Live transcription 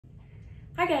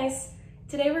Hi guys!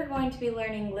 Today we're going to be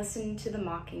learning Listen to the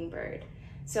Mockingbird.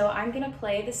 So I'm going to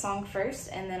play the song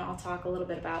first and then I'll talk a little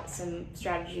bit about some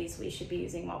strategies we should be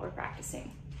using while we're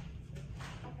practicing.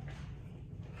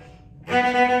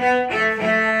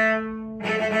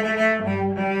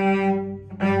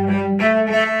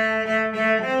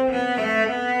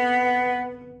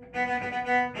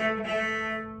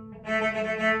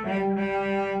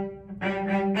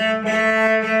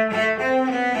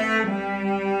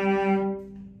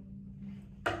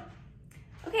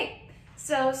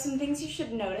 So some things you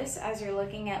should notice as you're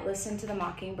looking at Listen to the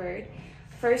Mockingbird.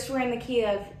 First, we're in the key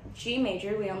of G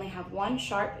major. We only have one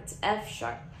sharp, it's F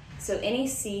sharp. So any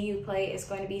C you play is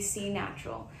going to be C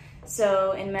natural.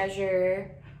 So in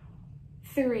measure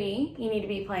 3, you need to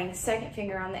be playing second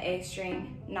finger on the A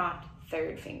string, not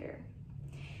third finger.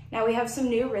 Now we have some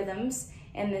new rhythms.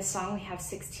 In this song, we have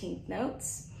 16th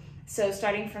notes. So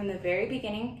starting from the very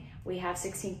beginning, we have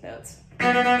 16th notes.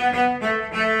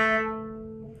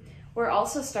 We're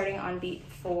also starting on beat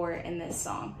 4 in this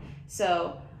song.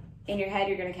 So in your head,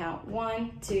 you're gonna count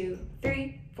 1, 2,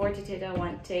 3, 4, 2,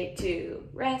 1, 2,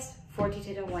 rest, 4,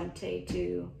 2, 1,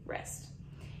 2, rest.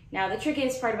 Now the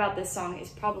trickiest part about this song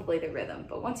is probably the rhythm,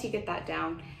 but once you get that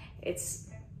down, it's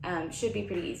should be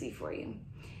pretty easy for you.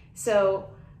 So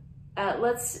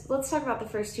let's talk about the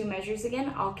first 2 measures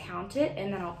again. I'll count it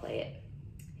and then I'll play it.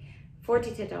 4,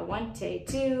 2, 1,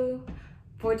 2,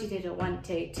 4, 2, 1,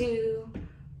 2.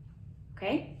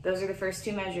 Okay, those are the first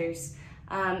 2 measures.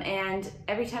 And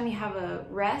every time you have a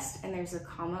rest and there's a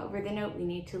comma over the note, we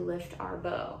need to lift our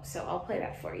bow. So I'll play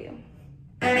that for you.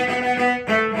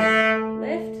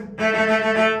 Lift,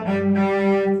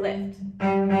 lift.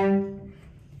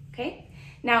 Okay,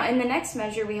 now in the next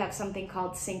measure, we have something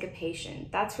called syncopation.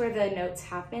 That's where the notes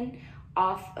happen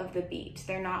off of the beat.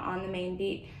 They're not on the main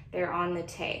beat, they're on the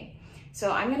te.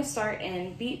 So I'm gonna start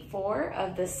in beat 4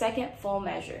 of the second full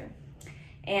measure.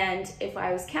 And if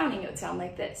I was counting, it would sound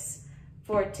like this.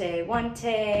 Forte, 1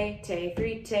 te, te,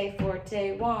 3 te,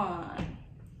 forte, 1.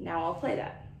 Now I'll play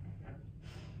that.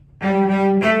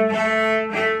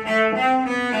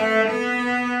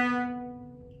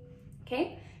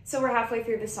 Okay, so we're halfway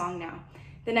through the song now.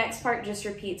 The next part just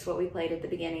repeats what we played at the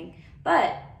beginning,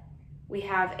 but we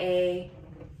have a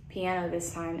piano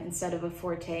this time instead of a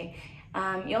forte.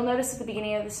 You'll notice at the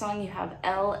beginning of the song you have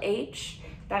LH,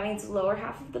 that means lower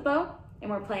half of the bow. And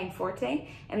we're playing forte,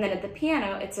 and then at the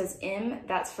piano it says M,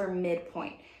 that's for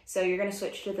midpoint. So you're gonna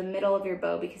switch to the middle of your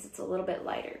bow because it's a little bit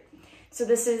lighter. So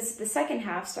this is the second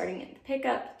half, starting at the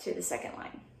pickup to the second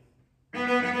line.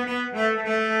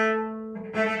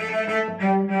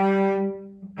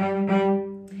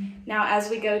 Now as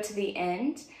we go to the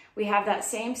end, we have that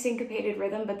same syncopated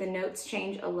rhythm, but the notes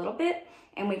change a little bit,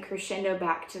 and we crescendo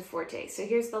back to forte. So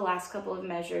here's the last couple of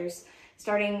measures,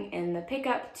 starting in the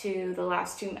pickup to the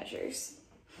last 2 measures.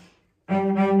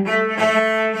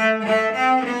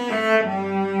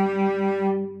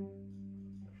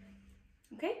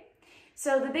 Okay,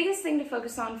 so the biggest thing to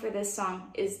focus on for this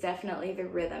song is definitely the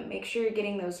rhythm. Make sure you're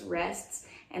getting those rests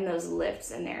and those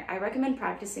lifts in there. I recommend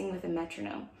practicing with a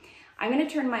metronome. I'm gonna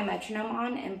turn my metronome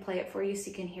on and play it for you so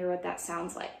you can hear what that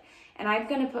sounds like. And I'm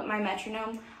gonna put my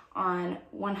metronome on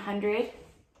 100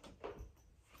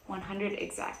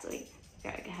 exactly. I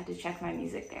had to check my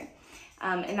music there.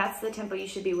 And that's the tempo you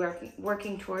should be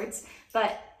working towards.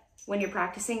 But when you're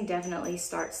practicing, definitely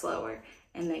start slower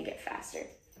and then get faster.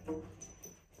 Can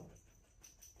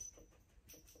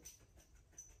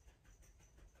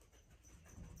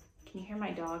you hear my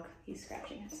dog? He's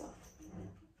scratching himself.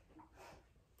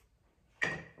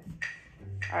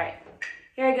 All right,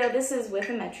 here I go. This is with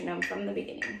a metronome from the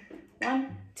beginning.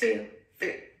 1, 2,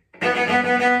 3.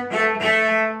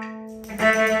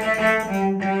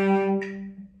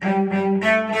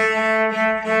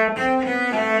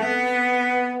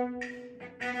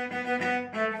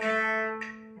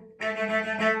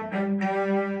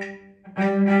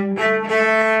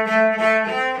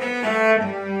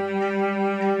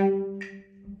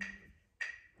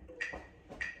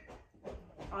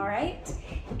 All right,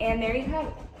 and there you have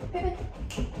it. Pivot.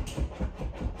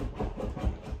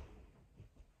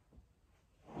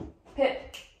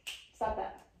 Pip. Stop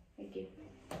that. Thank you.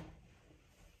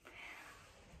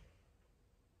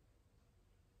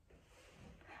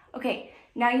 Okay,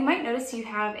 now you might notice you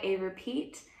have a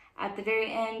repeat at the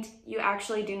very end. You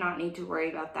actually do not need to worry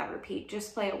about that repeat.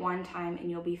 Just play it one time and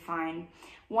you'll be fine.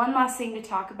 One last thing to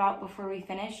talk about before we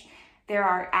finish. There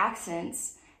are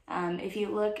accents. If you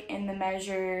look in the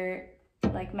measure,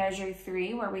 like measure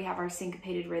 3, where we have our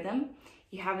syncopated rhythm,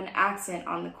 you have an accent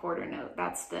on the quarter note.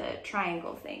 That's the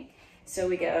triangle thing. So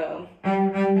we go.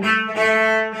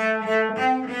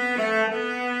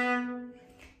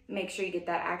 make sure you get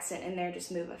that accent in there.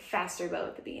 Just move a faster bow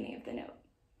at the beginning of the note.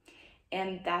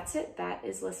 And that's it. That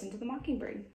is Listen to the Mockingbird.